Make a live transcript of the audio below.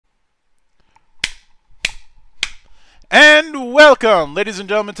And welcome, ladies and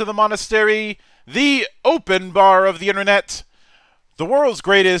gentlemen, to the monastery, the open bar of the internet, the world's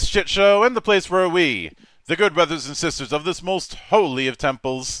greatest shit show, and the place where we, the good brothers and sisters of this most holy of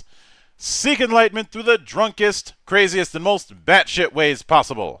temples, seek enlightenment through the drunkest, craziest, and most batshit ways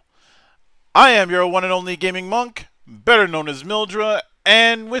possible. I am your one and only gaming monk, better known as Mildra,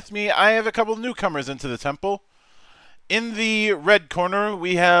 and with me I have a couple newcomers into the temple. In the red corner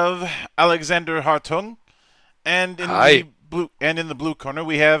we have Alexander Hartung, and in the blue corner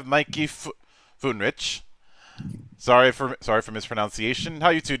we have Maike Fuhrich. Sorry for mispronunciation. How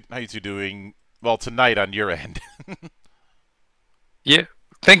you two doing? Well, tonight on your end. Yeah,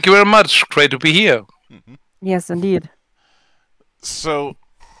 thank you very much. Great to be here. Yes, indeed. So,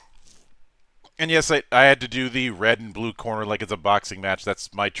 and yes, I had to do the red and blue corner like it's a boxing match.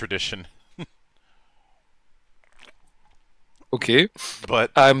 That's my tradition. Okay, But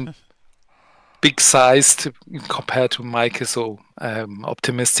I'm big-sized compared to Maike, so I'm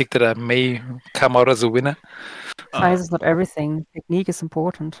optimistic that I may come out as a winner. Size is not everything. Technique is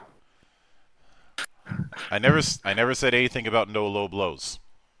important. I never said anything about no low blows.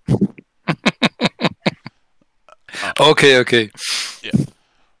 Okay. Yeah.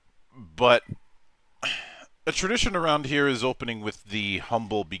 But a tradition around here is opening with the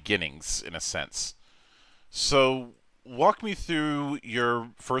humble beginnings, in a sense. So, walk me through your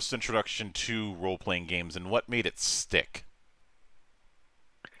first introduction to role-playing games and what made it stick.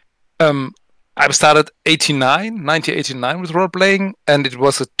 I started 1989 with role-playing, and it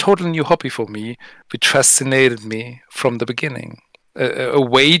was a totally new hobby for me, which fascinated me from the beginning. A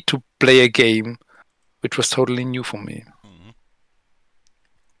way to play a game, which was totally new for me.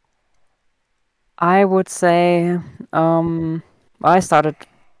 I would say I started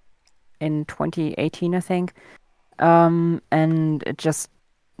in 2018, I think, and it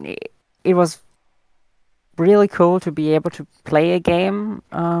was really cool to be able to play a game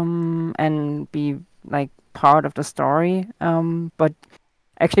and be like part of the story, but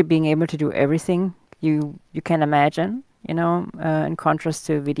actually being able to do everything you can imagine, in contrast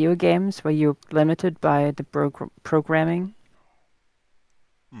to video games where you're limited by the programming.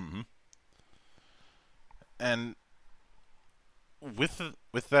 And with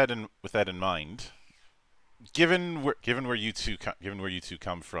that in mind, given where you two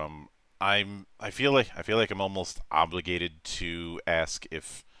come from, I feel like I'm almost obligated to ask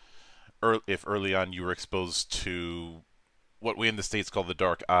if early on you were exposed to what we in the States call the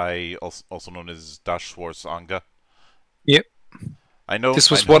dark eye, also known as Das Schwarze Auge. Yep. I know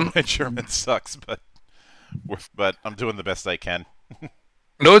This was my German sucks, but I'm doing the best I can.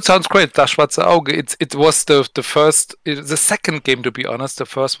 No, it sounds great. Das Schwarze Auge. It was the second game, to be honest. The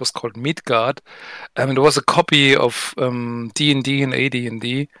first was called Midgard. It was a copy of D&D and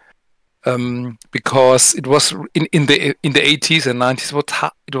AD&D. Because it was in the 80s and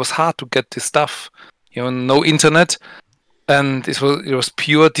 90s, it was hard to get this stuff. No internet, and it was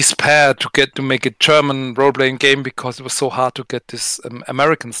pure despair to make a German role-playing game because it was so hard to get this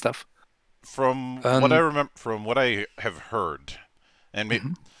American stuff. From what I remember, from what I have heard,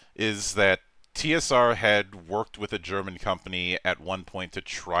 and is that TSR had worked with a German company at one point to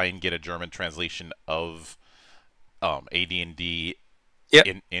try and get a German translation of AD&D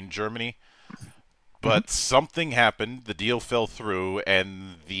in Germany, but something happened, the deal fell through,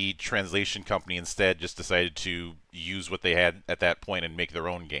 and the translation company instead just decided to use what they had at that point and make their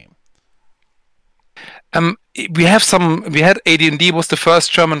own game. We had AD&D was the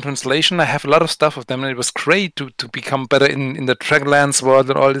first German translation. I have a lot of stuff of them, and it was great to become better in the Dragonlance world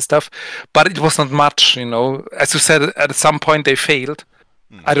and all this stuff, but it was not much, As you said, at some point they failed.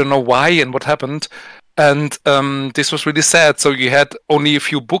 I don't know why and what happened. And this was really sad. So you had only a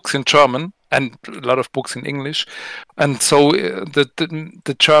few books in German and a lot of books in English. And so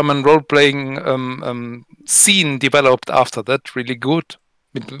the German role-playing scene developed after that really good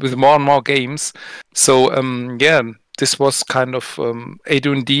with more and more games. So, this was kind of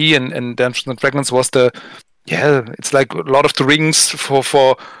AD&D and Dungeons and Dragons was it's like a lot of the rings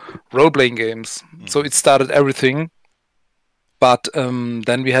for role-playing games. So it started everything. But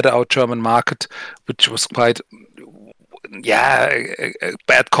then we had our German market, which was quite, a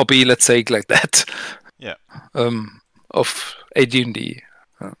bad copy, let's say, like that. Yeah. Of AD&D.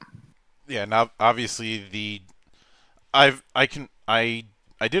 Yeah. Now, obviously, I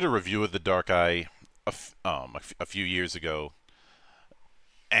did a review of the Dark Eye a few years ago,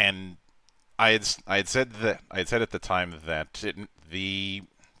 and I had said at the time that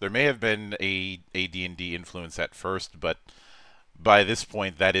there may have been a D&D influence at first, but by this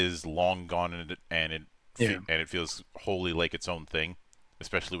point that is long gone, and it feels wholly like its own thing,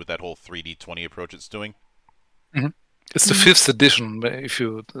 especially with that whole 3D20 approach it's doing. It's the 5th edition. If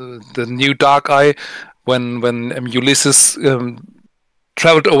you the new Dark Eye, when Ulysses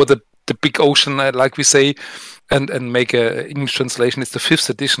traveled over the big ocean, like we say, and make a English translation. It's the 5th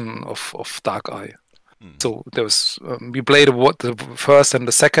edition of Dark Eye. So there was we played the first and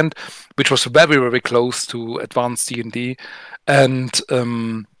the second, which was very, very close to advanced D&D, and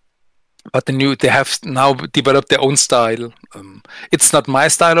but they have now developed their own style. It's not my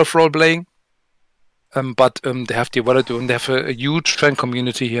style of role playing, but they have developed and they have a huge fan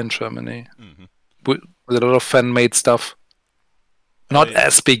community here in Germany with a lot of fan made stuff. Not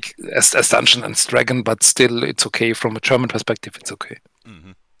as big as Dungeons and Dragons, but still, it's okay from a German perspective. It's okay.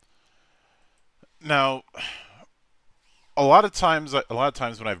 Now, a lot of times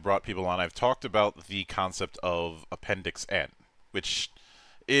when I've brought people on, I've talked about the concept of Appendix N, which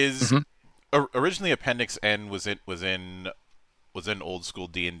is originally Appendix N was in old school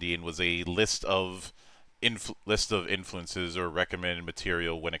D&D and was a list of influences or recommended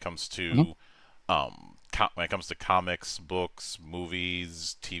material when it comes to comics, books,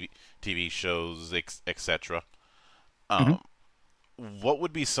 movies, TV shows, etc. What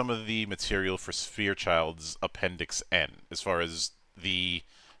would be some of the material for Spherechild's Appendix N, as far as the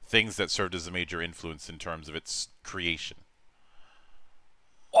things that served as a major influence in terms of its creation?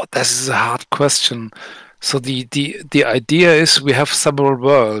 Oh, this is a hard question. So the idea is we have several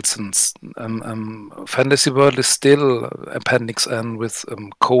worlds, and fantasy world is still Appendix N with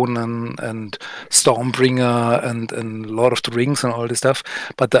Conan and Stormbringer and Lord of the Rings and all this stuff.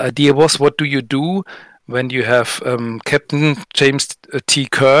 But the idea was, what do you do when you have Captain James T.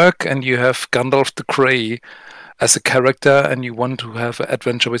 Kirk and you have Gandalf the Grey as a character, and you want to have an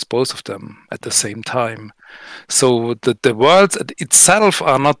adventure with both of them at the same time? So the worlds itself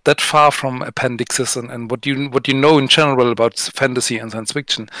are not that far from appendixes and what you know in general about fantasy and science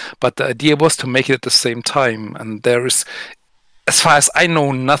fiction. But the idea was to make it at the same time. And there is, as far as I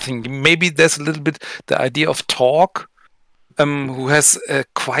know, nothing. Maybe there's a little bit the idea of Talk, who has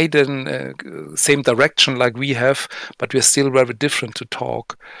quite a same direction like we have, but we're still very different to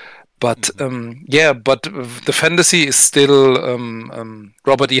Talk. But but the fantasy is still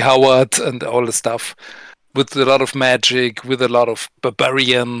Robert E. Howard and all the stuff, with a lot of magic, with a lot of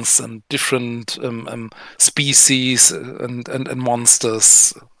barbarians and different species and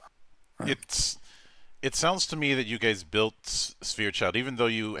monsters. It sounds to me that you guys built Spherechild, even though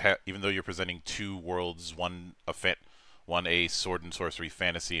you're presenting two worlds, one a sword and sorcery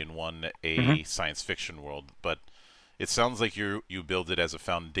fantasy and one a science fiction world, but it sounds like you build it as a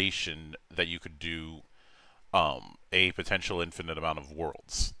foundation that you could do a potential infinite amount of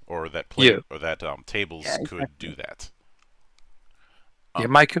worlds, or that tables could do that.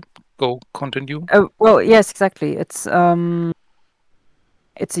 Maike, go continue. Well, yes, exactly. It's a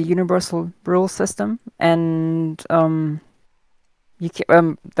universal rule system, and you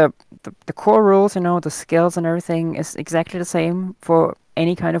the core rules, the skills and everything is exactly the same for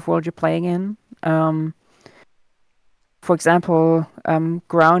any kind of world you're playing in. For example,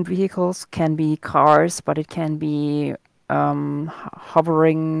 ground vehicles can be cars, but it can be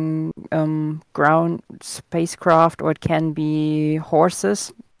hovering ground spacecraft, or it can be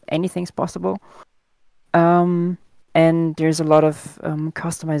horses. Anything's possible. And there's a lot of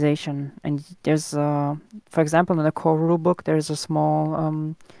customization. And there's, for example, in the core rulebook, there's a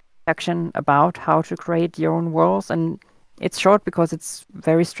small section about how to create your own worlds. And it's short because it's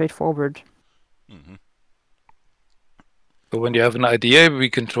very straightforward. So when you have an idea, we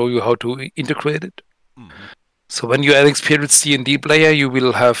can show you how to integrate it. So when you're an experienced D&D player, you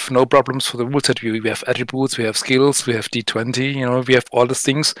will have no problems for the rule set. We have attributes, we have skills, we have D20, we have all these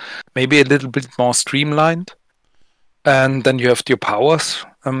things, maybe a little bit more streamlined. And then you have your powers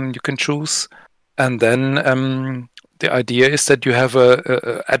you can choose. And then the idea is that you have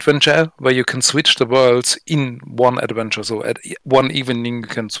a adventure where you can switch the worlds in one adventure. So at one evening, you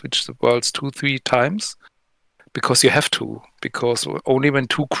can switch the worlds 2-3 times. Because you have to. Because only when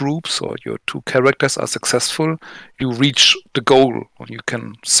two groups or your two characters are successful, you reach the goal, or you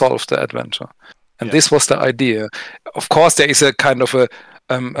can solve the adventure. And this was the idea. Of course, there is a kind of a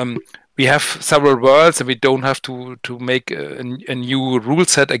we have several worlds, and we don't have to make a new rule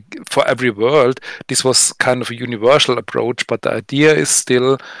set for every world. This was kind of a universal approach, but the idea is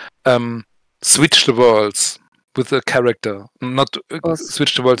still switch the worlds with a character. Not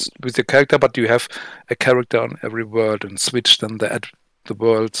switch the worlds with the character, but you have a character on every world and switch then the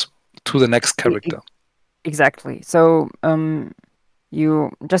worlds to the next character. Exactly. So you,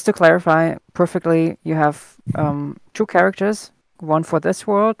 just to clarify perfectly, you have two characters, one for this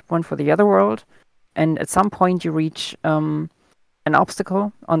world, one for the other world, and at some point you reach an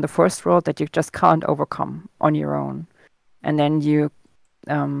obstacle on the first world that you just can't overcome on your own. and then you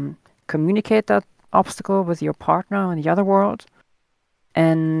communicate that obstacle with your partner in the other world,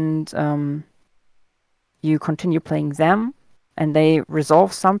 and you continue playing them, and they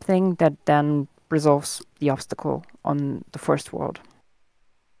resolve something that then resolves the obstacle on the first world.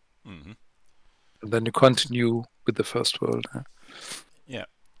 Mm-hmm. And then you continue with the first world. Yeah.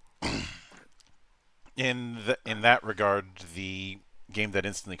 In that regard, the game that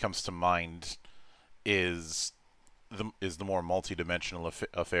instantly comes to mind is the more multi-dimensional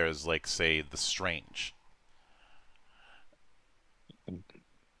affairs, like, say, The Strange.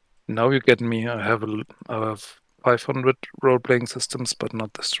 Now you get me. I have 500 role-playing systems, but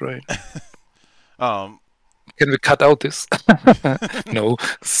not The Strange. Can we cut out this? No,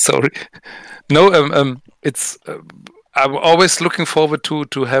 sorry. No, it's. I'm always looking forward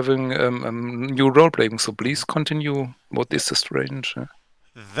to having new role-playing. So please continue. What is The Strange?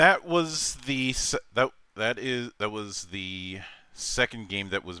 That was the that was the second game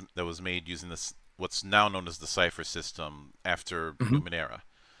that was made using this, what's now known as the Cipher system, after Numenera.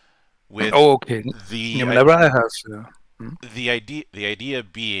 With okay. The Numenera I have. Yeah. the idea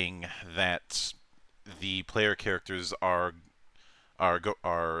being that the player characters are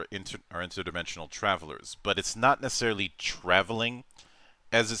interdimensional travelers, but it's not necessarily traveling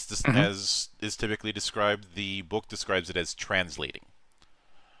as as is typically described. The book describes it as translating,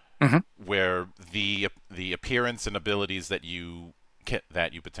 where the appearance and abilities that you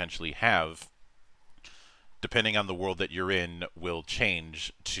potentially have, depending on the world that you're in, will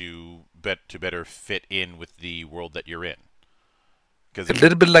change to better fit in with the world that you're in. A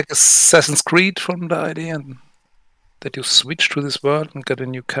little bit like Assassin's Creed from the idea that you switch to this world and get a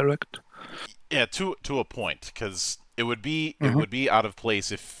new character. Yeah, to a point, because it would be out of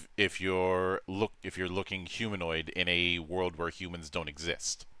place if you're looking humanoid in a world where humans don't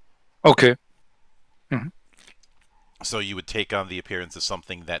exist. Okay. So you would take on the appearance of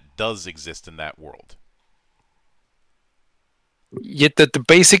something that does exist in that world. Yet that the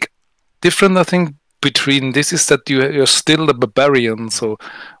basic difference, I think, between this is that you're still a barbarian. So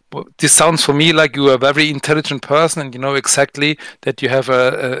this sounds for me like you are a very intelligent person, and you know exactly that you have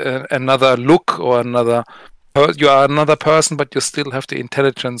another look or another. You are another person, but you still have the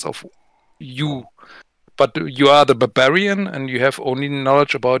intelligence of you. But you are the barbarian, and you have only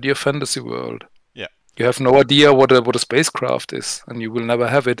knowledge about your fantasy world. Yeah, you have no idea what a spacecraft is, and you will never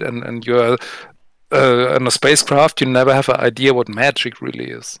have it. And you're on a spacecraft, you never have an idea what magic really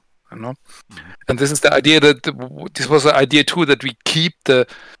is. You know, and this is the idea that this was the idea too, that we keep the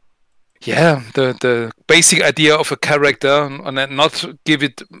basic idea of a character and not give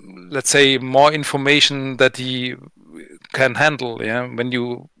it, let's say, more information that he can handle. Yeah, when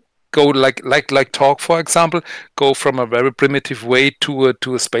you go like talk, for example, go from a very primitive way to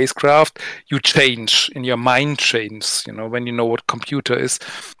a spacecraft, you change in your mind changes. You know, when you know what computer is,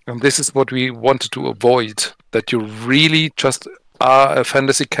 and this is what we wanted to avoid. That you really just are a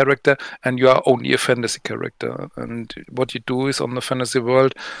fantasy character, and you are only a fantasy character, and what you do is on the fantasy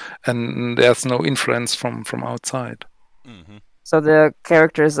world, and there's no influence from outside. So the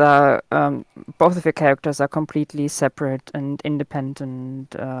characters are both of your characters are completely separate and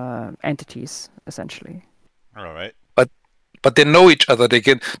independent entities, essentially. All right. But they know each other. They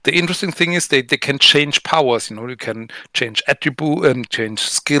can. The interesting thing is they can change powers. You know, you can change attribute and change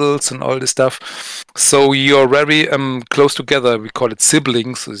skills and all this stuff. So you're very close together. We call it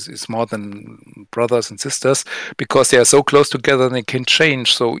siblings. It's more than brothers and sisters because they are so close together and they can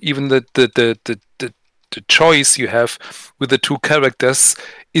change. So even the choice you have with the two characters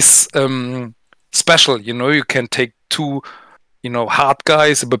is special. You know, you can take two, you know, hard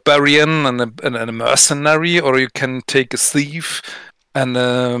guys, a barbarian and a mercenary, or you can take a thief and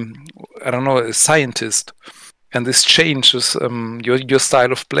I don't know, a scientist, and this changes your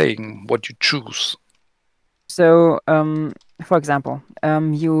style of playing, what you choose. So, for example,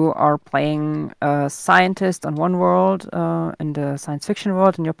 you are playing a scientist on one world in the science fiction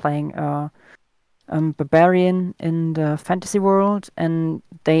world, and you're playing a barbarian in the fantasy world, and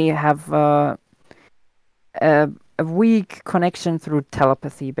they have a weak connection through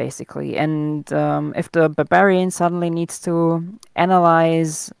telepathy, basically. And if the barbarian suddenly needs to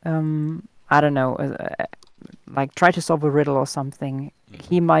analyze, I don't know, like try to solve a riddle or something,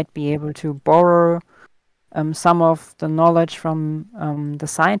 he might be able to borrow some of the knowledge from the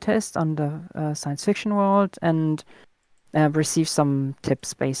scientist on the science fiction world and receive some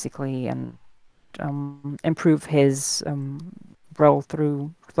tips, basically, and improve his role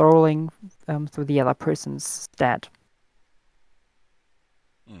through rolling through the other person's stat.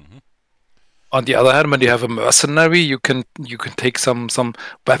 On the other hand, when you have a mercenary, you can take some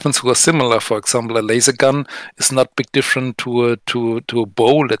weapons who are similar. For example, a laser gun is not big different to a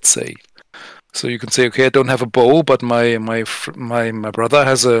bow, let's say. So you can say, okay, I don't have a bow, but my brother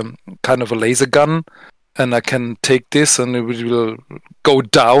has a kind of a laser gun, and I can take this, and it will go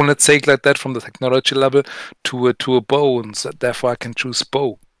down, let's say, like that, from the technology level to a bow, and so therefore I can choose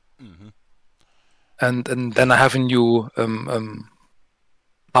bow. Mm-hmm. And then I have a new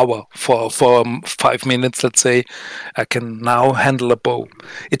power for 5 minutes, let's say. I can now handle a bow.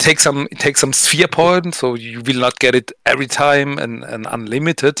 It takes some sphere points, so you will not get it every time and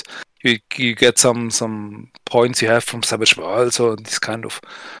unlimited. You get some points you have from Savage Worlds, or this kind of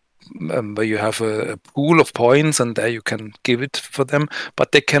where you have a pool of points, and there you can give it for them.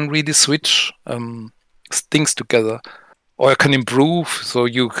 But they can really switch things together, or you can improve. So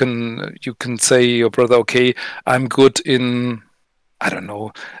you can say your brother, okay, I'm good in, I don't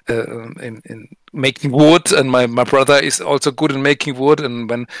know, in making wood, and my brother is also good in making wood. And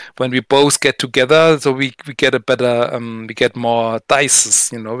when we both get together, so we get a better, we get more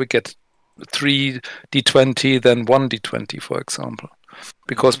dices. We get 3 d20 than 1 d20, for example,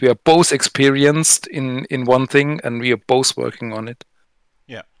 because we are both experienced in one thing, and we are both working on it.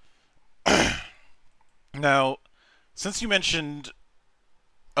 Yeah. Now, since you mentioned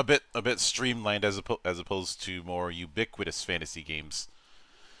a bit streamlined as opposed to more ubiquitous fantasy games,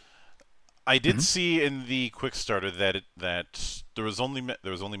 I did see in the quick starter that there was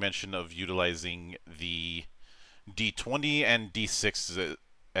only mention of utilizing the D20 and D6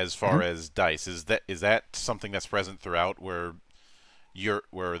 as far as dice. Is that something that's present throughout, where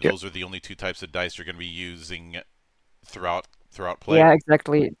those are the only two types of dice you're going to be using throughout play? Yeah,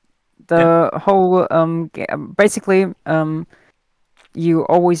 exactly. The whole basically you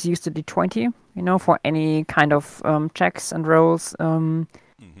always use the D20, for any kind of checks and rolls.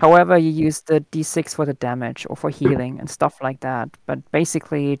 However, you use the D6 for the damage or for healing and stuff like that. But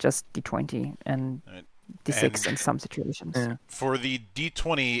basically, just D20 and D6 in some situations. Yeah. For the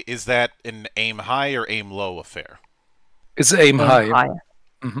D20, is that an aim high or aim low affair? It's aim high.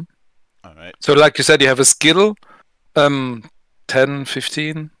 Mm-hmm. All right. So, like you said, you have a skill, 10,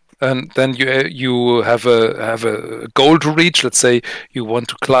 15. And then you have a goal to reach. Let's say you want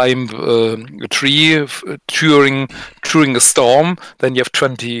to climb a tree during a storm. Then you have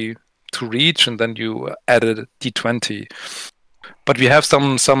 20 to reach, and then you add a d20. But we have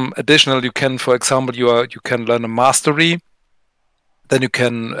some additional. You can, for example, you can learn a mastery. Then you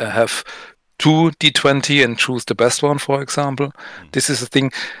can have 2 d20 and choose the best one, for example. This is the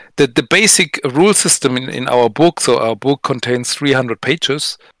thing. The basic rule system in our book. So our book contains 300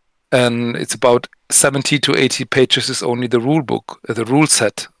 pages. And it's about 70 to 80 pages is only the rule book, the rule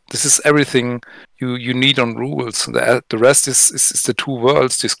set. This is everything you need on rules. The rest is the two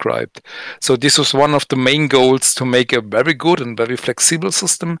worlds described. So this was one of the main goals, to make a very good and very flexible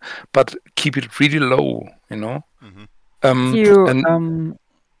system, but keep it really low,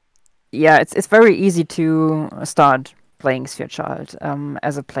 It's very easy to start playing Spherechild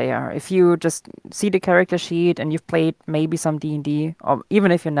as a player. If you just see the character sheet and you've played maybe some D&D, or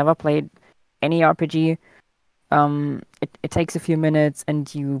even if you never played any RPG, it takes a few minutes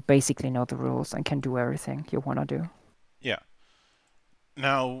and you basically know the rules and can do everything you want to do. Yeah.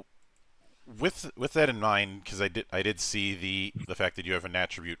 Now, with that in mind, because I did see the fact that you have an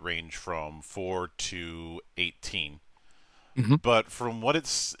attribute range from 4 to 18. But from what it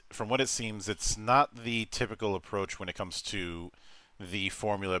seems, it's not the typical approach when it comes to the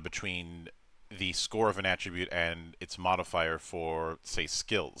formula between the score of an attribute and its modifier for, say,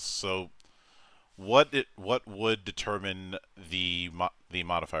 skills. So, what would determine the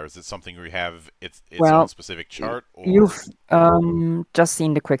modifier? Is it something where you have its own specific chart? Or? You've just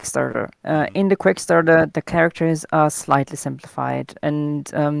seen the quick starter. In the quick starter, the characters are slightly simplified, and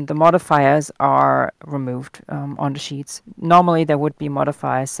the modifiers are removed on the sheets. Normally, there would be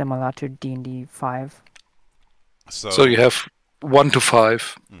modifiers similar to D&D 5. So you have 1 to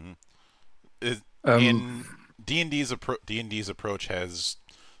 5. In D&D's approach has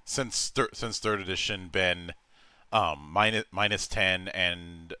since third edition been minus 10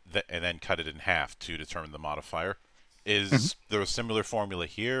 and then cut it in half to determine the modifier. Is there a similar formula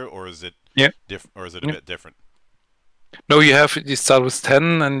here, or is it a bit different? No, you start with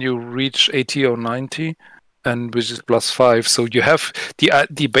 10 and you reach 80 or 90, and which is plus 5. So you have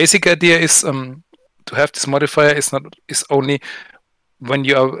the basic idea is to have this modifier is only when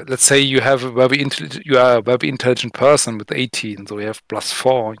you are, let's say you are a very intelligent person with 18, so you have plus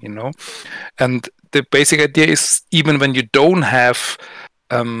 4, and the basic idea is, even when you don't have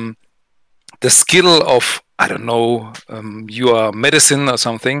the skill of I don't know, you are medicine or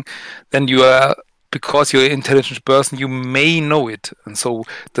something, then you are, because you're an intelligent person, you may know it. And so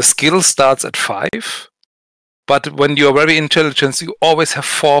the skill starts at 5. But when you are very intelligent, you always have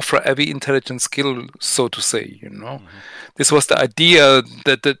 4 for every intelligent skill, so to say, This was the idea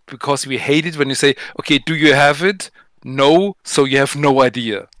that because we hate it when you say, okay, do you have it? No, so you have no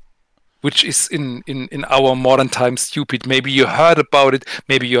idea. Which is in our modern times stupid. Maybe you heard about it.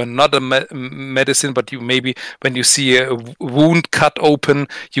 Maybe you're not a medicine, but you maybe when you see a wound cut open,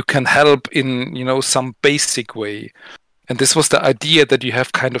 you can help in some basic way. And this was the idea that you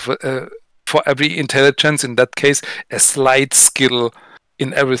have kind of for every intelligence, in that case, a slight skill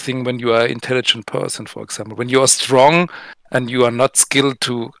in everything when you are an intelligent person, for example. When you are strong and you are not skilled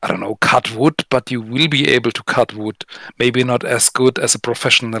to, I don't know, cut wood, but you will be able to cut wood. Maybe not as good as a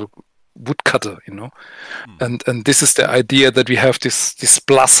professional woodcutter, and this is the idea that we have these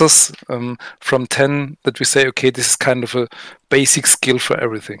pluses from 10 that we say, okay, this is kind of a basic skill for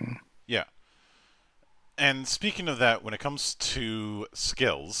everything. Yeah. And speaking of that, when it comes to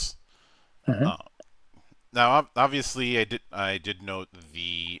skills, now obviously I did note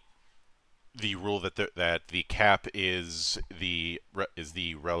the rule that the cap is the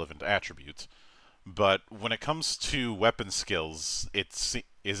relevant attribute, but when it comes to weapon skills,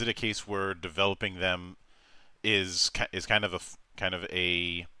 is it a case where developing them is kind of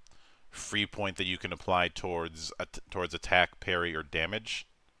a free point that you can apply towards attack, parry, or damage?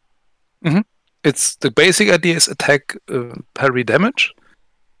 It's the basic idea is attack, parry, damage,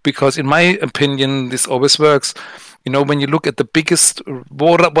 because in my opinion this always works. When you look at the biggest,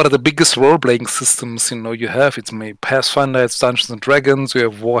 what are the biggest role-playing systems you have? It's maybe Pathfinder, it's Dungeons and Dragons, you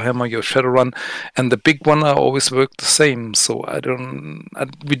have Warhammer, you have Shadowrun, and the big one always work the same. So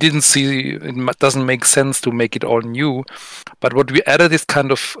we didn't see, it doesn't make sense to make it all new. But what we added is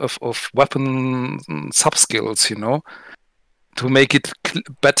kind of weapon sub-skills, to make it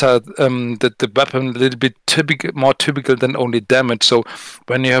better, that the weapon a little bit more typical than only damage. So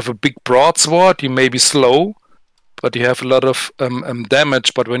when you have a big broadsword, you may be slow, but you have a lot of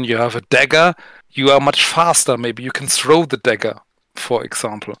damage. But when you have a dagger, you are much faster. Maybe you can throw the dagger, for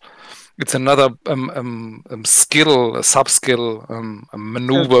example. It's another skill, a sub-skill, a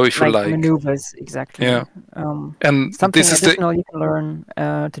maneuver, if you like. Maneuvers, exactly. Yeah. And something additional you can learn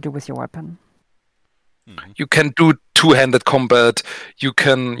to do with your weapon. You can do two-handed combat. You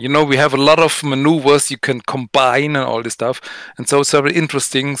can, we have a lot of maneuvers you can combine and all this stuff. And so it's very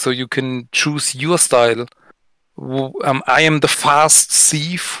interesting. So you can choose your style. I am the fast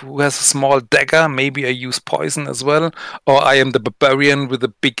thief who has a small dagger. Maybe I use poison as well. Or I am the barbarian with the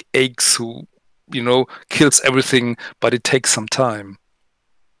big axe who, kills everything, but it takes some time.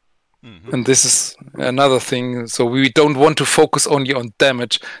 And this is another thing. So we don't want to focus only on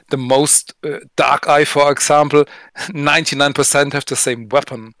damage. The most Dark Eye, for example, 99% have the same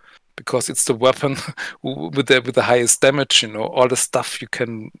weapon, because it's the weapon with the highest damage. All the stuff you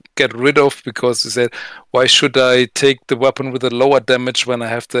can get rid of, because you said, why should I take the weapon with the lower damage when I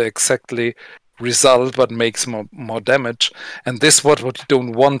have the exactly result but makes more damage? And this what you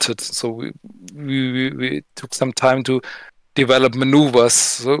don't want it. So we took some time to develop maneuvers.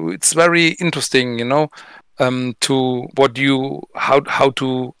 So it's very interesting, to how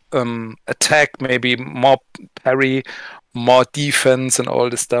to attack, maybe more parry, more defense, and all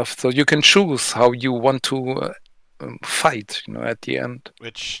this stuff. So you can choose how you want to fight, at the end.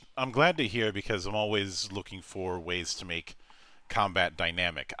 Which I'm glad to hear, because I'm always looking for ways to make combat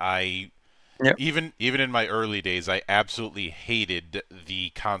dynamic. Even in my early days, I absolutely hated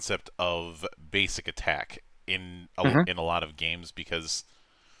the concept of basic attack in a lot of games, because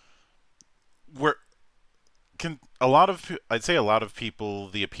I'd say a lot of people,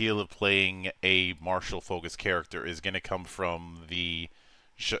 the appeal of playing a martial focused character is going to come from the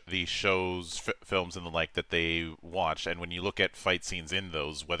shows, films, and the like that they watch. And when you look at fight scenes in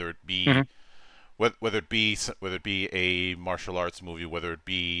those, whether it be a martial arts movie, whether it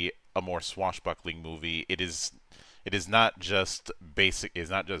be a more swashbuckling movie, it is not just basic.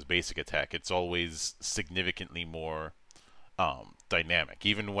 It's not just basic attack. It's always significantly more dynamic.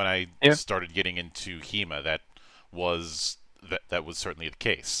 Even when I started getting into HEMA, that was certainly the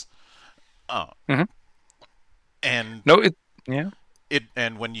case. And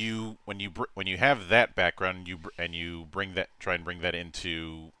and when you have that background, and you try and bring that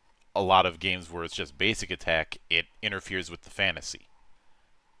into a lot of games where it's just basic attack, it interferes with the fantasy.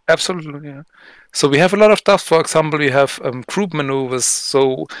 Absolutely, yeah. So we have a lot of stuff. For example, we have group maneuvers.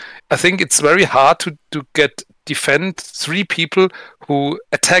 So I think it's very hard to defend 3 people who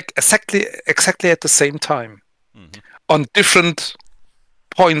attack exactly at the same time on different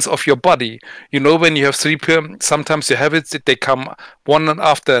points of your body. You know, when you have three people, sometimes you have it, they come one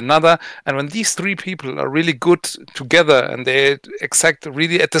after another. And when these three people are really good together and they exact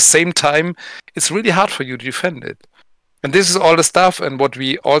really at the same time, it's really hard for you to defend it. And this is all the stuff. And what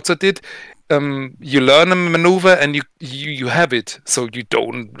we also did, you learn a maneuver and you have it. So you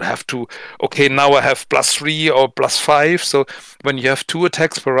don't have to, okay, now I have +3 or +5. So when you have 2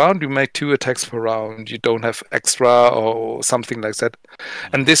 attacks per round, you make 2 attacks per round. You don't have extra or something like that.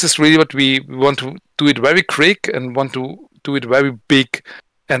 And this is really what we want to do it very quick and want to do it very big.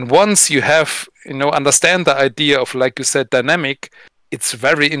 And once you have, understand the idea of, like you said, dynamic, it's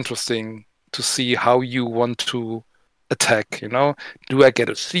very interesting to see how you want to attack. Do I get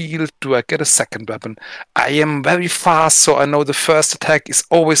a shield? Do I get a second weapon? I am very fast, so I know the first attack is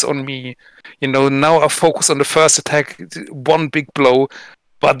always on me. Now I focus on the first attack, one big blow.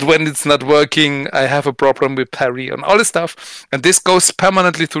 But when it's not working, I have a problem with parry and all this stuff. And this goes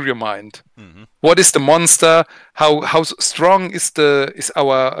permanently through your mind. Mm-hmm. What is the monster? How strong is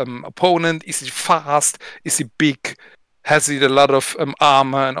our opponent? Is he fast? Is he big? Has it a lot of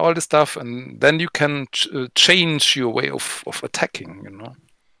armor and all this stuff? And then you can change your way of attacking,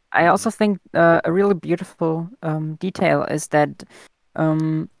 I also think a really beautiful detail is that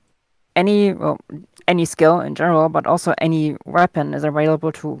any skill in general, but also any weapon is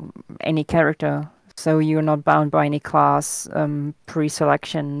available to any character. So you're not bound by any class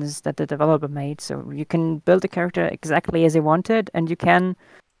pre-selections that the developer made. So you can build a character exactly as you wanted, and you can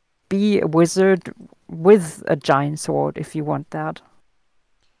be a wizard with a giant sword if you want that.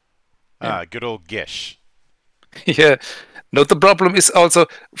 Good old Gish. Yeah. No, the problem is also,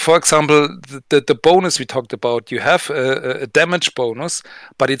 for example, the bonus we talked about. You have a damage bonus,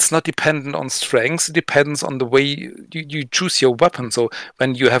 but it's not dependent on strength. It depends on the way you choose your weapon. So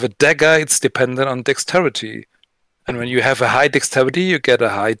when you have a dagger, it's dependent on dexterity. And when you have a high dexterity, you get a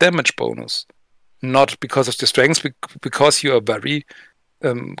high damage bonus. Not because of the strength, because you are very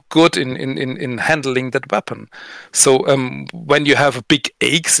good in handling that weapon. So when you have a big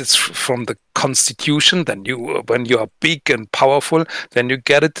axe, it's from the constitution. Then when you are big and powerful, then you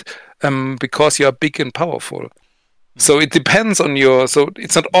get it because you are big and powerful. So it depends on your. So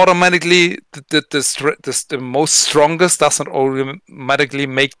it's not automatically the most strongest doesn't automatically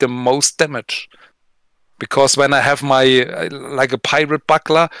make the most damage. Because when I have my like a pirate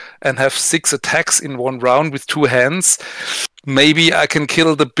buckler and have 6 attacks in one round with 2 hands, maybe I can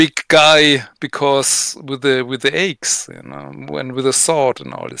kill the big guy because with the axe, and with a sword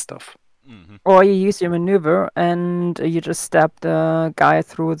and all this stuff. Mm-hmm. Or you use your maneuver and you just stab the guy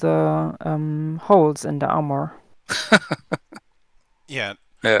through the holes in the armor. Yeah.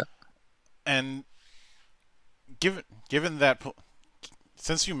 Yeah. And given that.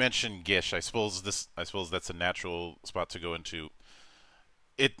 Since you mentioned Gish, I suppose that's a natural spot to go into.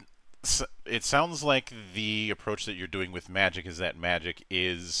 It sounds like the approach that you're doing with magic is that magic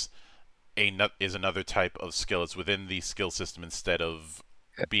is another type of skill. It's within the skill system instead of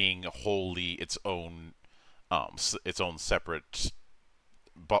being wholly its own separate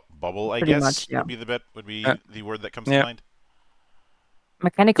bubble. I guess much, yeah. would be the word that comes to mind.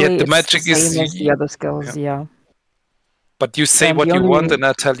 Mechanically, the magic is the same as the other skills. Yeah. But you say what you want, and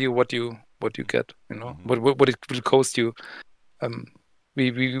I tell you what you get. What it will cost you.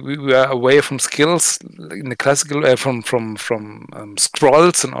 We are away from skills in the classical from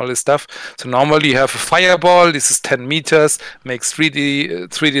scrolls and all this stuff. So normally you have a fireball. This is 10 meters, makes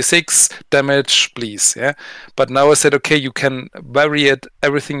 3d6 damage, please. Yeah. But now I said, okay, you can vary it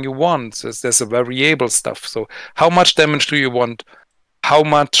everything you want. So there's a variable stuff. So how much damage do you want? How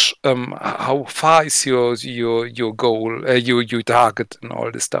much? How far is your goal? Your target and all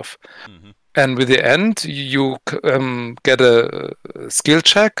this stuff. Mm-hmm. And with the end, you get a skill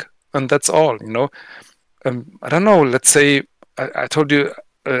check, and that's all. I don't know. Let's say I told you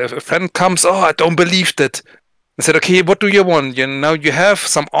a friend comes. Oh, I don't believe that. I said, okay, what do you want? Now you have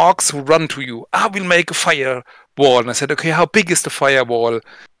some orcs who run to you. I will make a firewall. And I said, okay, how big is the firewall?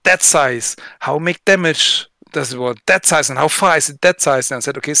 That size. How make damage? Does it want that size? And how far is it that size? And I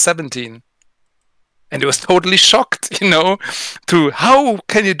said, okay, 17. And he was totally shocked, to how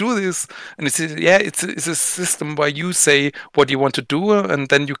can you do this? And he said, yeah, it's a system where you say what you want to do, and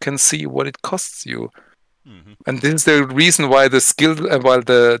then you can see what it costs you. Mm-hmm. And this is the reason why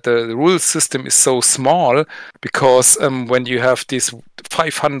the rule system is so small, because when you have these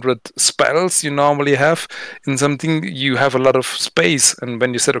 500 spells you normally have in something, you have a lot of space. And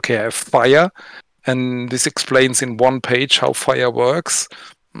when you said, okay, I have fire, and this explains in one page how fire works,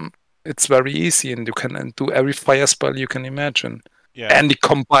 it's very easy, and you can do every fire spell you can imagine. Yeah. And you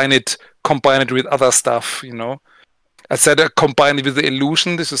combine it with other stuff, I said I combine it with the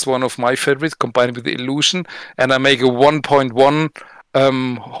illusion. This is one of my favorites. Combine it with the illusion, and I make a 1.1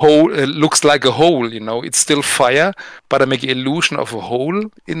 hole. It looks like a hole. It's still fire, but I make an illusion of a hole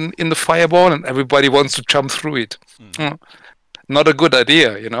in the fireball, and everybody wants to jump through it. Not a good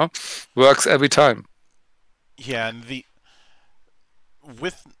idea. Works every time. Yeah, and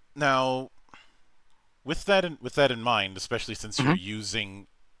with that in mind, especially since you're using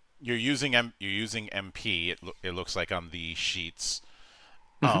MP, it looks like on the sheets.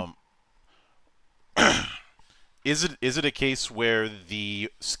 Is it a case where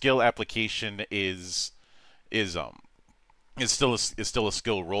the skill application is still a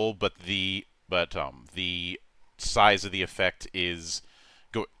skill roll, but the size of the effect is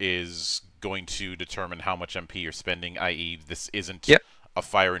going to determine how much MP you're spending, i.e. this isn't a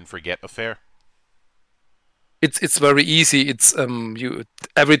fire and forget affair? It's very easy. It's you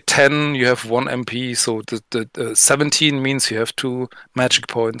every 10 you have 1 MP, so the 17 means you have 2 magic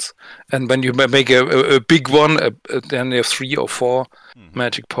points, and when you make a big one, then you have 3 or 4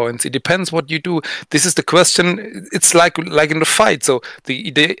 magic points. It depends what you do. This is the question. It's like in the fight. So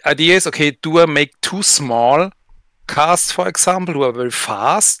the idea is, okay, do I make 2 small casts, for example, who are very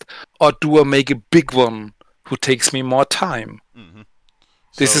fast, or do I make a big one who takes me more time?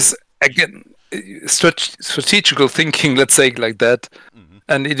 This is again strategical thinking, let's say it like that.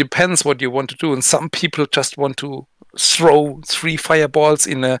 And it depends what you want to do. And some people just want to throw 3 fireballs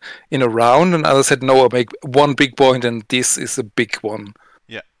in a round, and others said, no, I make 1 big point, and this is a big one.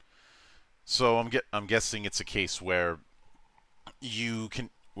 Yeah. So I'm guessing it's a case where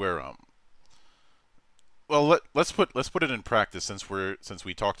well, let's put it in practice since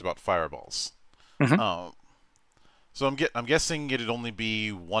we talked about fireballs. So I'm guessing it'd only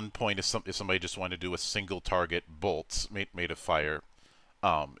be 1 point if somebody just wanted to do a single target bolt made of fire.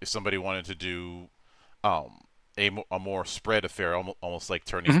 If somebody wanted to do a more spread affair, almost like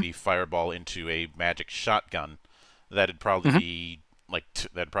turning the fireball into a magic shotgun, that'd probably be like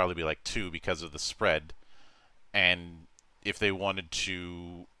 2 because of the spread. And if they wanted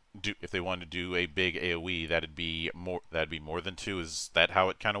to do a big AoE, that'd be more than 2. Is that how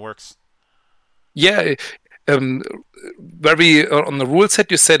it kind of works? Yeah. Very on the rule set,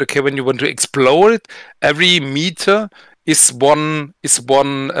 you said, okay, when you want to explode it, every meter is one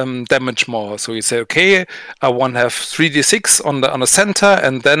damage more. So you say, okay, I want to have 3d6 on the center,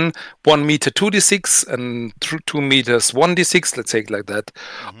 and then 1 meter 2d6, and 2 meters 1d6. Let's say it like that.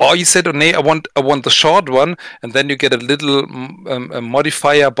 Or you said, oh, nee, I want the short one, and then you get a little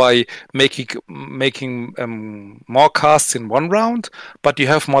modifier by making more casts in 1 round, but you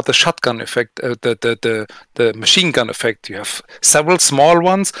have more the shotgun effect, the machine gun effect. You have several small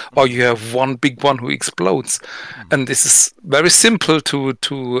ones, or you have 1 big one who explodes, and this is very simple to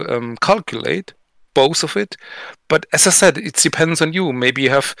calculate both of it. But as I said, it depends on you. Maybe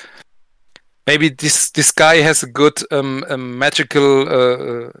this guy has a good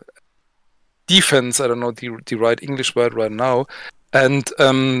magical defense. I don't know the right English word right now. And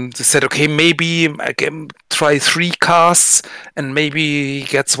they said, okay, maybe I can try 3 casts, and maybe he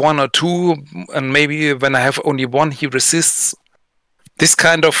gets 1 or 2, and maybe when I have only 1, he resists. This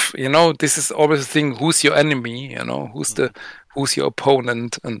kind of, this is always the thing, who's your enemy, who's your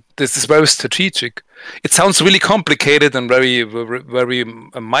opponent, and this is very strategic. It sounds really complicated and very, very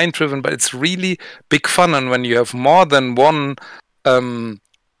mind-driven, but it's really big fun, and when you have more than 1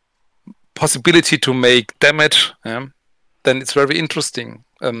 possibility to make damage, then it's very interesting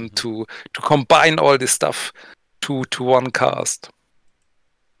to combine all this stuff to 1 cast.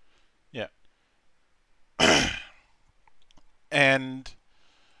 Yeah. And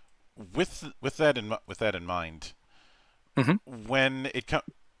with that in mind, when it comes,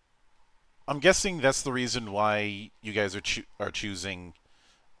 I'm guessing that's the reason why you guys are choosing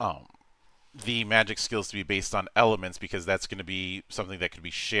the magic skills to be based on elements, because that's going to be something that could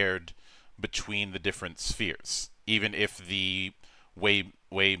be shared between the different spheres, even if the way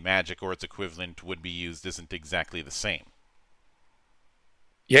magic or its equivalent would be used isn't exactly the same.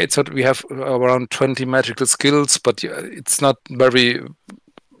 Yeah, it's what we have around 20 magical skills, but it's not very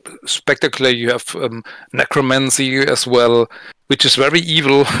spectacular. You have necromancy as well, which is very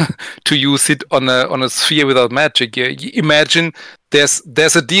evil to use it on a sphere without magic. Yeah, imagine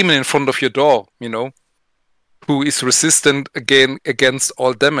there's a demon in front of your door, who is resistant against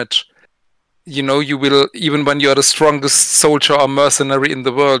all damage. You will, even when you're the strongest soldier or mercenary in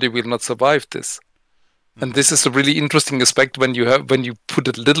the world, you will not survive this. And this is a really interesting aspect when you put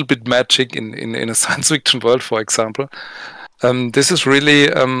a little bit magic in a science fiction world, for example. This is really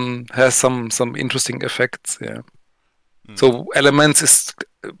has some interesting effects. Yeah. So elements is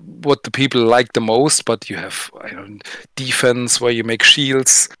what the people like the most, but you have defense where you make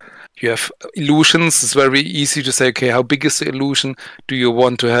shields. You have illusions. It's very easy to say, okay, how big is the illusion? Do you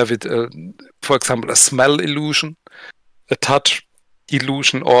want to have it, for example, a smell illusion, a touch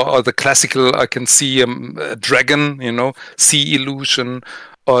illusion, or the classical, I can see a dragon, see illusion,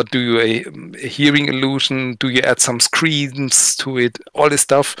 or do you a hearing illusion? Do you add some screams to it? All this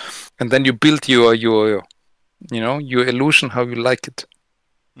stuff, and then you build your illusion how you like it.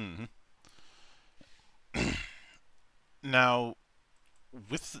 Mm-hmm. Now,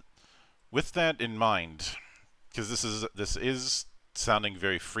 with that in mind, because this is sounding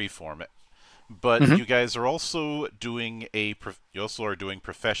very freeform, but you guys are also doing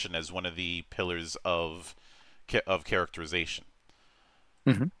profession as one of the pillars of characterization.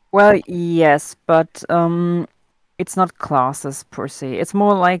 Well, yes, but it's not classes per se. It's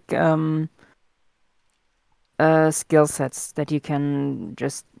more like skill sets that you can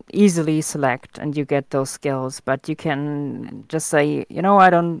just easily select and you get those skills, but you can just say, I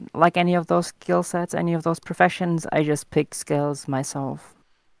don't like any of those skill sets, any of those professions. I just pick skills myself.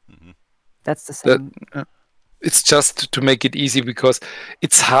 That's the same. It's just to make it easy, because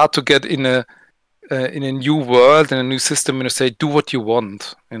it's hard to get in a new world, in a new system, and you say, do what you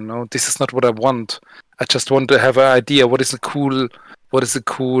want. This is not what I want. I just want to have an idea. What is a cool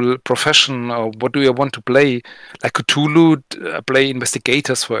profession, or what do I want to play? Like Cthulhu, play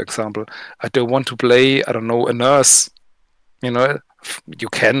investigators, for example. I don't want to play, I don't know, a nurse. You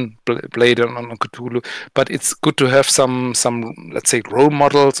can play it on Cthulhu, but it's good to have some let's say role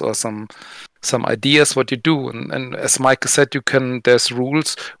models or some ideas what you do. And as Maike said, there's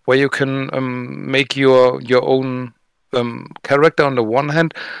rules where you can make your own character on the one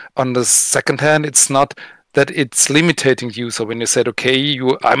hand. On the second hand, it's not that it's limiting you. So when you said, okay,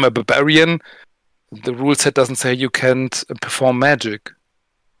 I'm a barbarian, the rule set doesn't say you can't perform magic.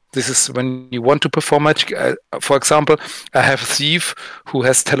 This is when you want to perform magic. For example, I have a thief who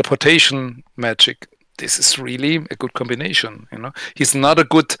has teleportation magic. This is really a good combination. He's not a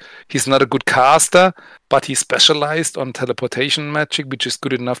good caster, but he's specialized on teleportation magic, which is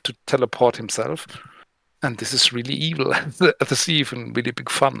good enough to teleport himself. And this is really evil as a thief and really big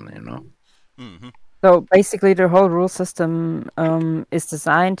fun. So basically, the whole rule system is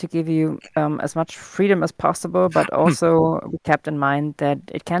designed to give you as much freedom as possible, but also we kept in mind that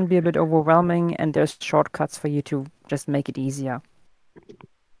it can be a bit overwhelming, and there's shortcuts for you to just make it easier.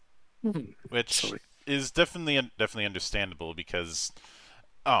 Which is definitely understandable, because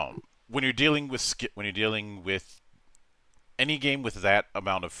when you're dealing with any game with that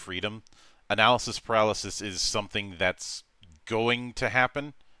amount of freedom, analysis paralysis is something that's going to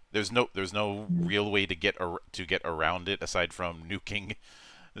happen. There's no real way to get around it aside from nuking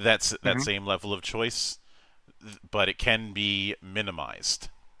that same level of choice, but it can be minimized.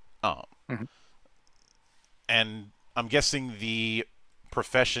 And I'm guessing the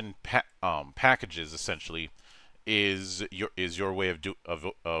profession packages essentially is your way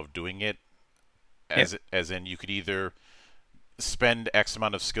of doing it, as in you could either spend X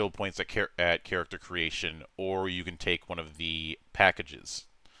amount of skill points at character creation, or you can take one of the packages.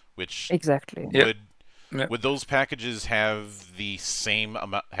 Which exactly would those packages have the same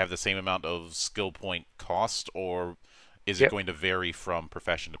amount of skill point cost, or is it going to vary from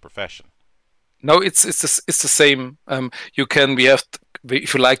profession to profession? No, it's the same.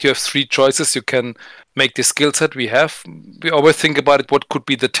 If you like, you have 3 choices. You can make the skill set we have. We always think about it. What could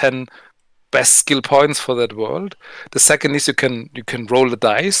be the 10 best skill points for that world? The second is you can roll the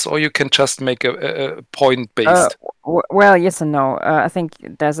dice, or you can just make a point based. Well, yes and no. I think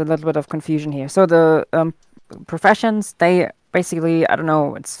there's a little bit of confusion here. So the professions, they basically, I don't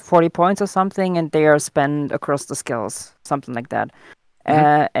know, it's 40 points or something, and they are spent across the skills, something like that.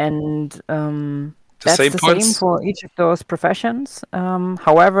 And that's the same for each of those professions.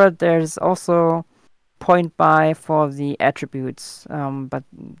 However, there's also point buy for the attributes, but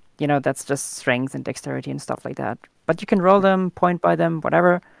that's just strength and dexterity and stuff like that. But you can roll them, point buy them,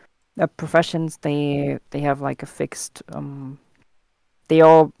 whatever. Professions, they have like a fixed. They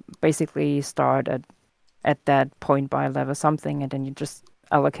all basically start at that point buy level something, and then you just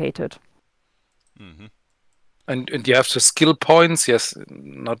allocate it. And you have the skill points. Yes,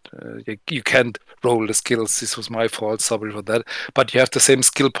 not you can't roll the skills. This was my fault. Sorry for that. But you have the same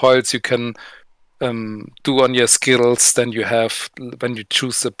skill points you can do on your skills than you have when you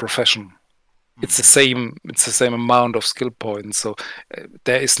choose a profession. It's the same. It's the same amount of skill points. So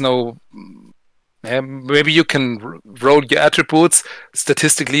there is no. Maybe you can roll your attributes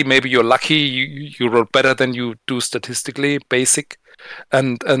statistically. Maybe you're lucky. You roll better than you do statistically. Basic.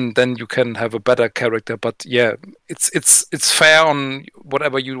 and then you can have a better character. But yeah, it's fair on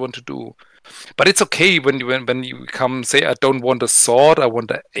whatever you want to do. But it's okay when you come say, I don't want a sword, I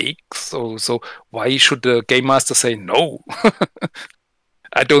want an axe. So why should the game master say no?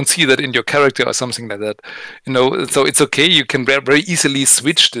 I don't see that in your character or something like that, So it's okay. You can very easily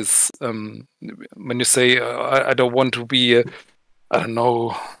switch this. When you say, I don't want to be, I don't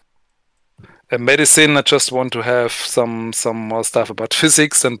know, a medicine. I just want to have some more stuff about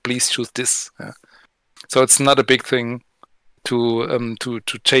physics, and please choose this. Yeah. So it's not a big thing to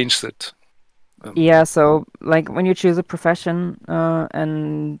change it. Yeah, so like when you choose a profession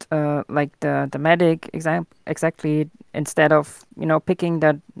and like the medic exactly, instead of picking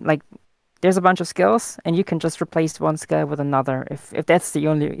that, like there's a bunch of skills and you can just replace one skill with another if that's the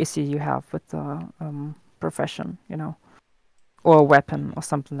only issue you have with the profession, or a weapon or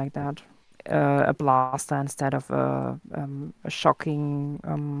something like that. A blaster instead of a shocking,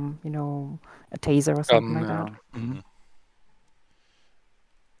 a taser or something like that. Mm-hmm.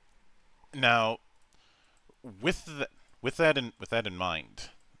 Now, with that in mind,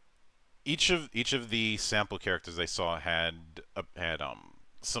 each of the sample characters I saw had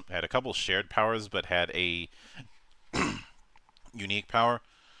a couple shared powers, but had a unique power.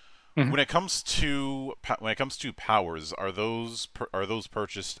 Mm-hmm. When it comes to powers, are those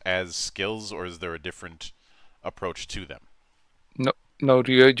purchased as skills, or is there a different approach to them? No,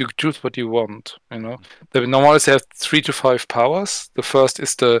 you choose what you want. They normally have 3 to 5 powers. The first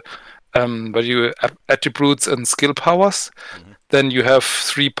is the attributes and skill powers. Mm-hmm. Then you have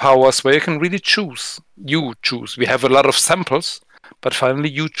 3 powers where you can really choose. You choose. We have a lot of samples, but finally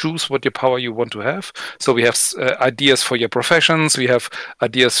you choose what your power you want to have. So we have ideas for your professions. We have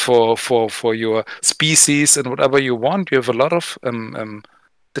ideas for your species and whatever you want. You have a lot of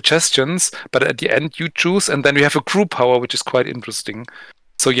suggestions, but at the end you choose, and then we have a group power, which is quite interesting.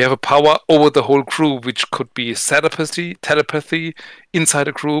 So you have a power over the whole group, which could be telepathy inside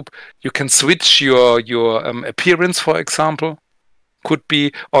a group. You can switch your appearance, for example, could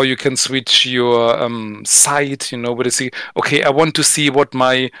be, or you can switch your sight. Where you see, okay, I want to see what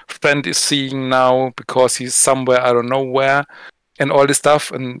my friend is seeing now because he's somewhere I don't know where, and all this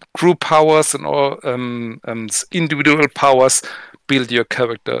stuff, and group powers and all individual powers build your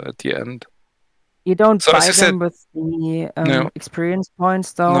character at the end. You don't buy them with the experience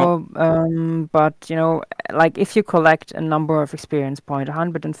points, though. No. But like if you collect a number of experience points,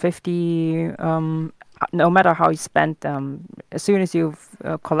 150, no matter how you spend them, as soon as you've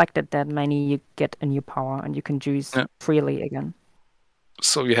collected that many, you get a new power, and you can choose freely again.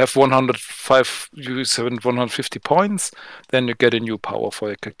 So you have 105, you have 150 points, then you get a new power for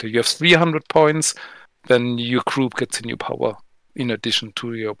your character. You have 300 points, then your group gets a new power in addition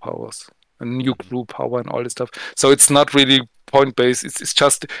to your powers. A new group power and all this stuff. So it's not really point based. It's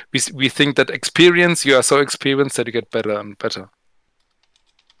just we think that you are so experienced that you get better and better.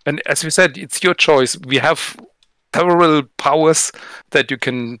 And as we said, it's your choice. We have several powers that you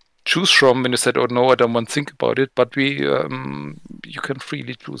can choose from when you said, "Oh no, I don't want to think about it." But you can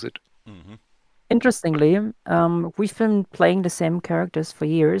freely choose it. Mm-hmm. Interestingly, we've been playing the same characters for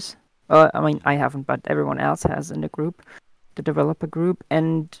years. I mean, I haven't, but everyone else has in the group, the developer group,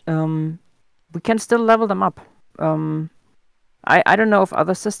 and we can still level them up. I don't know if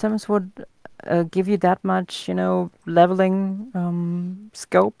other systems would give you that much, leveling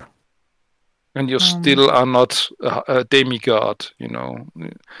scope. And you still are not a demigod,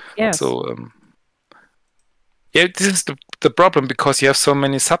 Yes. So yeah, this is the problem, because you have so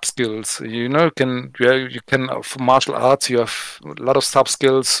many sub skills. You can for martial arts you have a lot of sub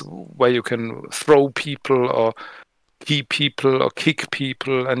skills where you can throw people or key people or kick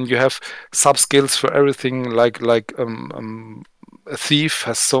people, and you have sub skills for everything. Like a thief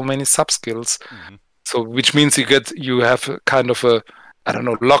has so many sub skills. Mm-hmm. So which means you have a kind of a, I don't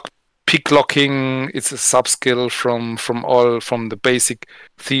know, pick locking. It's a sub skill from the basic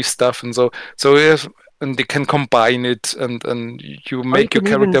thief stuff, and so and they can combine it, and you make your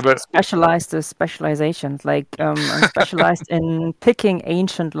character even specialize the specializations. Like I'm specialized in picking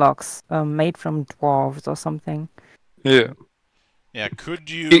ancient locks made from dwarves or something. Yeah. Yeah. Could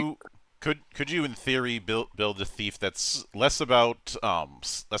you in theory build a thief that's less about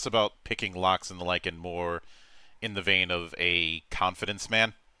picking locks and the like, and more in the vein of a confidence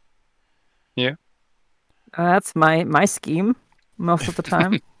man? Yeah. That's my scheme most of the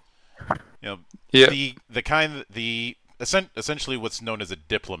time. Yeah. Essentially what's known as a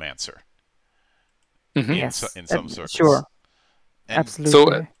diplomancer. Mm-hmm. Yes. In some circles. Sure. And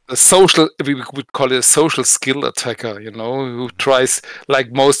absolutely. a social, we would call it a social skill attacker, you know, who tries,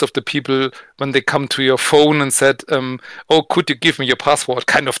 like most of the people, when they come to your phone and said, oh, could you give me your password?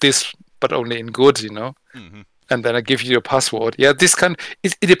 Kind of this, but only in good, you know. And then I give you your password. Yeah, this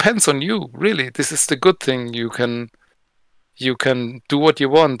it depends on you, really. This is the good thing. You can do what you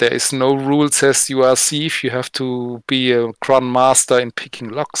want. There is no rule says you are a thief. You have to be a grandmaster in picking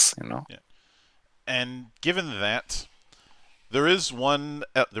locks, you know. Yeah. And given that, there is one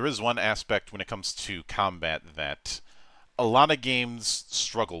aspect when it comes to combat that a lot of games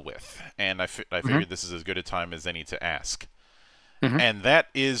struggle with, and I figured this is as good a time as any to ask, and that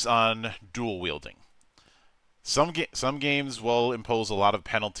is on dual wielding. Some games will impose a lot of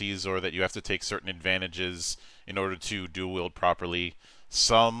penalties, or that you have to take certain advantages in order to dual wield properly.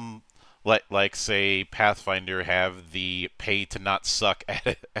 Some, like say Pathfinder, have the pay to not suck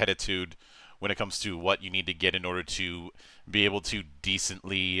attitude when it comes to what you need to get in order to be able to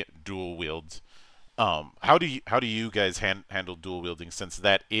decently dual wield. How do you guys handle dual wielding, since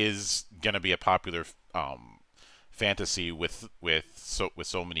that is gonna be a popular fantasy with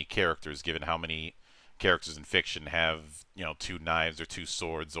so many characters, given how many characters in fiction have, you know, 2 knives or 2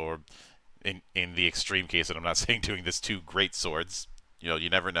 swords, or in the extreme case, and I'm not saying doing this, 2 great swords. You know, you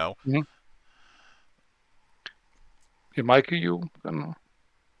never know. Yeah, Maike, you I don't know.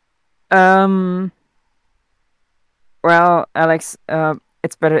 Well, Alex,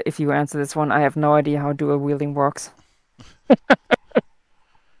 it's better if you answer this one. I have no idea how dual wielding works.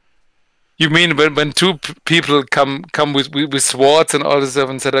 You mean when two people come with swords and all this stuff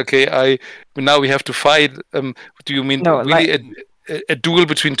and said, okay, now we have to fight? Do you mean really a duel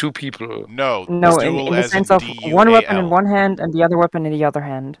between 2 people? No, in the sense of one weapon in one hand and the other weapon in the other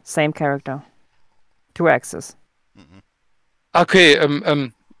hand, same character, 2 axes. Okay,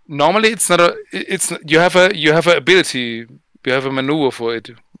 normally it's not you have a ability, you have a maneuver for it,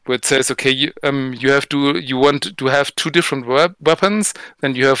 where it says, okay, you want to have 2 different weapons.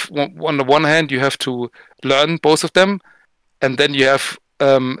 Then you have on the one hand you have to learn both of them, and then you have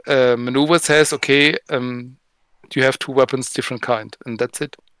a maneuver that says, okay, you have 2 weapons different kind, and that's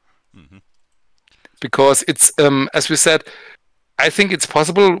it. Because it's as we said, I think it's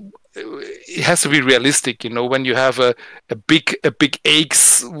possible. It has to be realistic, you know. When you have a big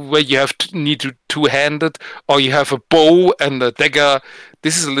axe where you have to need to 2-handed, or you have a bow and a dagger,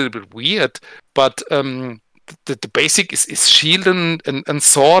 this is a little bit weird. But the basic is shield and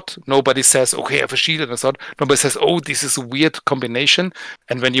sword. Nobody says, okay, I have a shield and a sword. Nobody says, oh, this is a weird combination.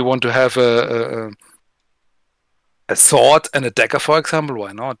 And when you want to have a sword and a dagger, for example,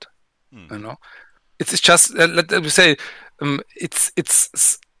 why not? You know, it's just let me say, it's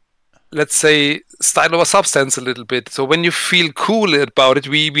let's say style over substance a little bit. So when you feel cool about it,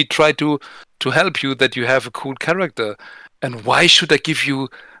 we try to help you that you have a cool character. And why should I give you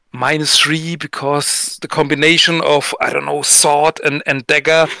 -3 because the combination of, I don't know, sword and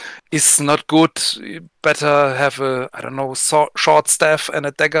dagger is not good? You better have a, I don't know, short staff and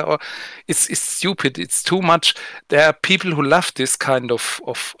a dagger. Or it's stupid. It's too much. There are people who love this kind of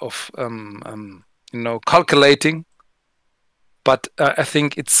you know, calculating. But I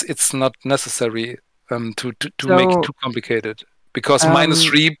think it's not necessary to make it too complicated, because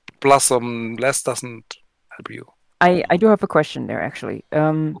 -3 plus less doesn't help you. I do have a question there, actually.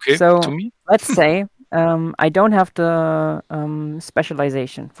 Okay, so to me? let's say I don't have the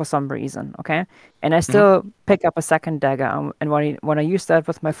specialization for some reason, okay? And I still pick up a second dagger, and when I use that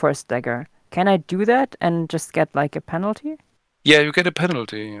with my first dagger, can I do that and just get like a penalty? Yeah, you get a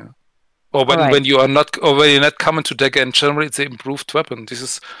penalty. Yeah. Or when you are not, or when you're not coming to dagger, and generally it's an improved weapon. This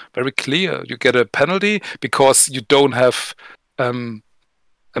is very clear. You get a penalty because you don't have a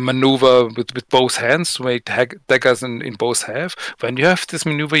maneuver with both hands to make daggers in both half. When you have this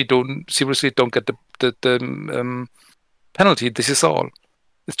maneuver, you don't get the penalty. This is all.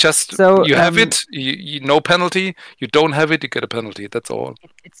 It's just you have it, you no penalty. You don't have it, you get a penalty. That's all.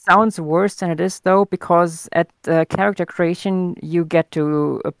 It sounds worse than it is, though, because at character creation you get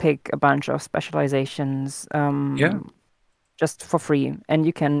to pick a bunch of specializations. Just for free, and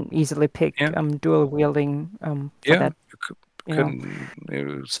you can easily pick dual wielding. For that. You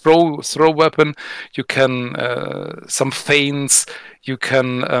can throw weapon. You can some feints. You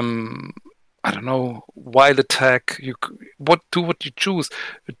can I don't know, wild attack. What you choose.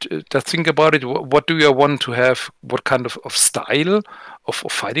 Just think about it. What do you want to have? What kind of style of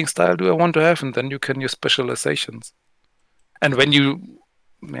fighting style do I want to have? And then you can use specializations. And when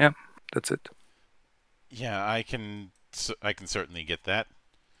that's it. Yeah, I can certainly get that.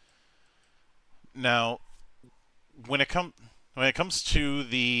 Now, when it comes to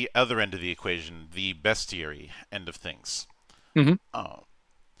the other end of the equation, the bestiary end of things,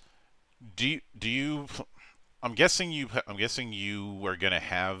 Do you? I'm guessing you are gonna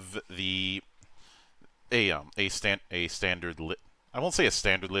have a standard list. I won't say a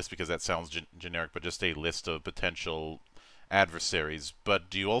standard list because that sounds generic, but just a list of potential adversaries. But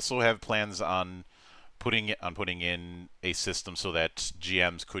do you also have plans on putting in a system so that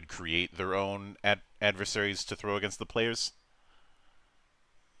GMs could create their own adversaries to throw against the players?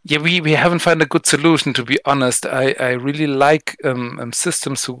 Yeah, we haven't found a good solution, to be honest. I really like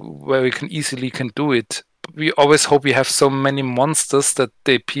systems where we can easily can do it. We always hope we have so many monsters that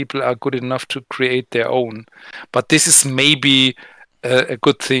the people are good enough to create their own. But this is maybe a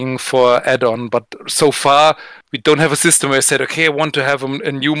good thing for add-on. But so far, we don't have a system where I said, okay, I want to have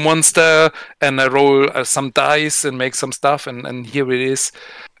a new monster and I roll some dice and make some stuff, and here it is.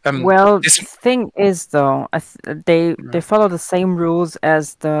 Well, This, thing is though, they follow the same rules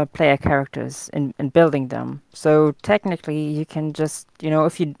as the player characters in building them. So technically, you can just,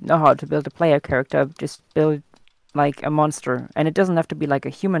 if you know how to build a player character, just build like a monster, and it doesn't have to be like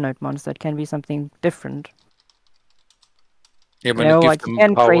a humanoid monster. It can be something different. yeah, when you give Like you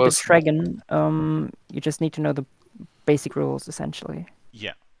them can create a powers. dragon. You just need to know the basic rules essentially.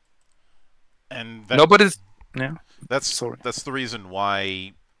 Yeah, and Nobody's. Yeah. that's Sorry. that's the reason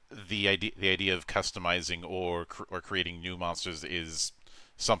why the idea of customizing or creating new monsters is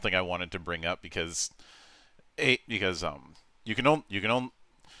something I wanted to bring up because you can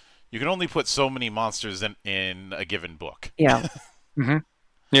only put so many monsters in a given book. Yeah. Mm-hmm.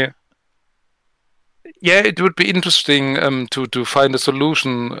 Yeah. Yeah, it would be interesting to find a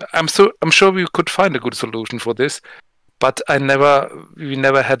solution. I'm sure we could find a good solution for this, but we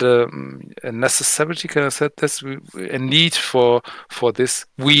never had a necessity. Can I say this? A need for this.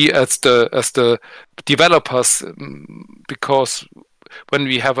 We as the developers, because when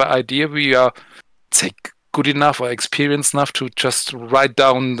we have an idea, we are say good enough or experienced enough to just write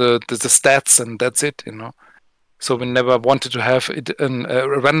down the stats and that's it. So we never wanted to have it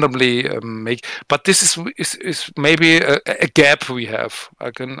randomly make. But this is maybe a gap we have.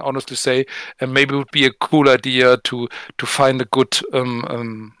 I can honestly say, and maybe it would be a cool idea to find a good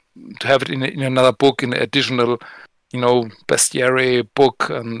to have it in another book, in an additional, bestiary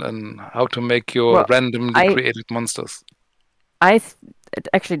book, and how to make your Well, randomly created monsters.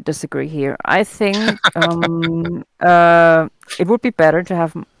 Actually disagree here. I think it would be better to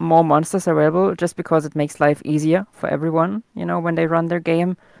have more monsters available just because it makes life easier for everyone, when they run their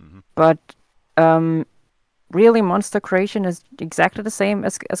game. Mm-hmm. But really, monster creation is exactly the same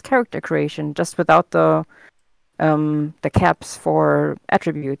as character creation, just without the caps for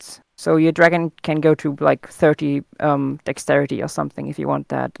attributes. So your dragon can go to like 30 dexterity or something if you want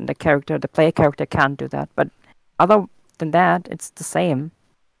that, and the player character can't do that. But other than that, it's the same.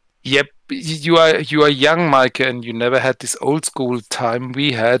 Yep, you are young, Maike, and you never had this old school time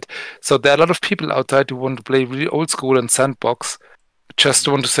we had. So there are a lot of people out there who want to play really old school and sandbox. Just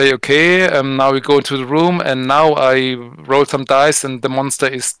want to say, okay, now we go into the room, and now I roll some dice, and the monster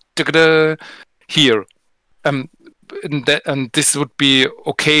is here. And this would be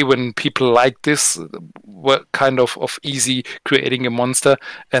okay when people like this, what kind of easy creating a monster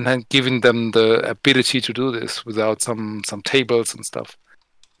and then giving them the ability to do this without some tables and stuff.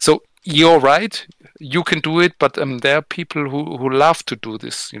 So you're right, you can do it, but there are people who love to do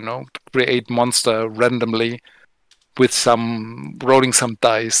this, create monster randomly with some rolling some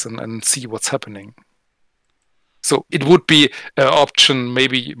dice and see what's happening. So it would be an option.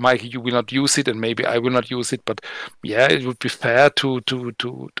 Maybe, Mike, you will not use it, and maybe I will not use it. But yeah, it would be fair to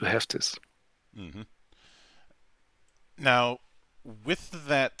have this. Mm-hmm. Now, with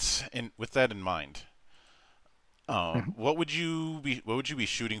that in mind, what would you be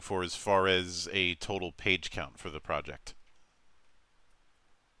shooting for as far as a total page count for the project?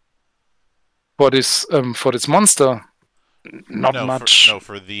 For this monster, not much.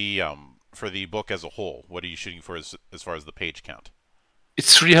 For the book as a whole, what are you shooting for as far as the page count?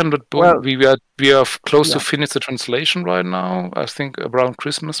 It's 300 books. Well, we are close to finish the translation right now. I think around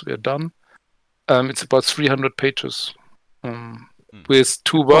Christmas we are done. It's about 300 pages with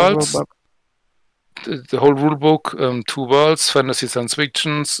 2 worlds. The whole rule book, 2 worlds, fantasy, science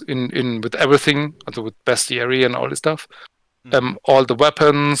fictions, in with everything, also with bestiary and all this stuff. All the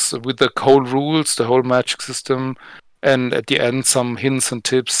weapons with the whole rules, the whole magic system. And at the end, some hints and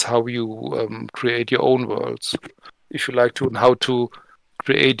tips how you create your own worlds. If you like to, and how to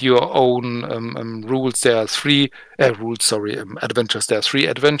create your own rules. There are 3 rules. Sorry, adventures. There are 3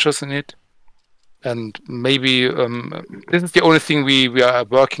 adventures in it, and maybe this is the only thing we are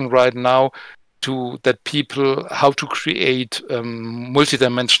working right now that people how to create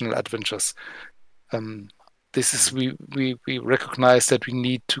multi-dimensional adventures. this is we recognize that we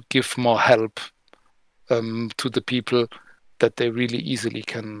need to give more help to the people, that they really easily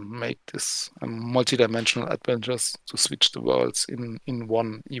can make this multi-dimensional adventures to switch the worlds in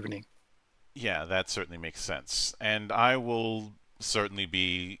one evening. Yeah, that certainly makes sense. And I will certainly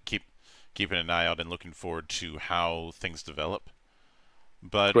be keeping an eye out and looking forward to how things develop.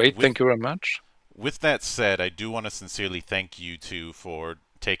 But Great, thank you very much. With that said, I do want to sincerely thank you two for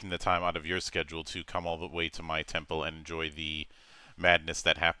taking the time out of your schedule to come all the way to my temple and enjoy the madness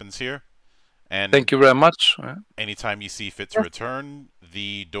that happens here. And thank you very much. Anytime you see fit to return,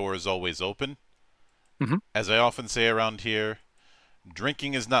 the door is always open. Mm-hmm. As I often say around here,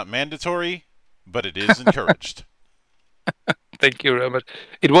 drinking is not mandatory, but it is encouraged. Thank you very much.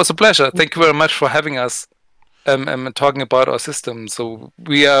 It was a pleasure. Thank you very much for having us talking about our system. So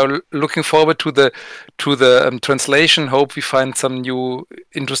we are looking forward to the translation. Hope we find some new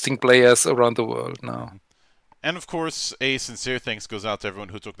interesting players around the world now. And of course, a sincere thanks goes out to everyone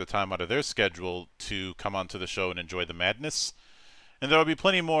who took the time out of their schedule to come onto the show and enjoy the madness. And there will be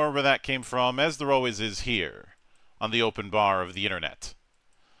plenty more where that came from, as there always is here, on the open bar of the internet.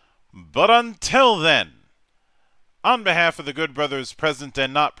 But until then, on behalf of the good brothers present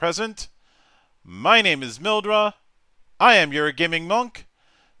and not present, my name is Mildra. I am your gaming monk.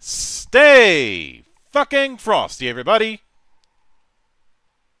 Stay fucking frosty, everybody.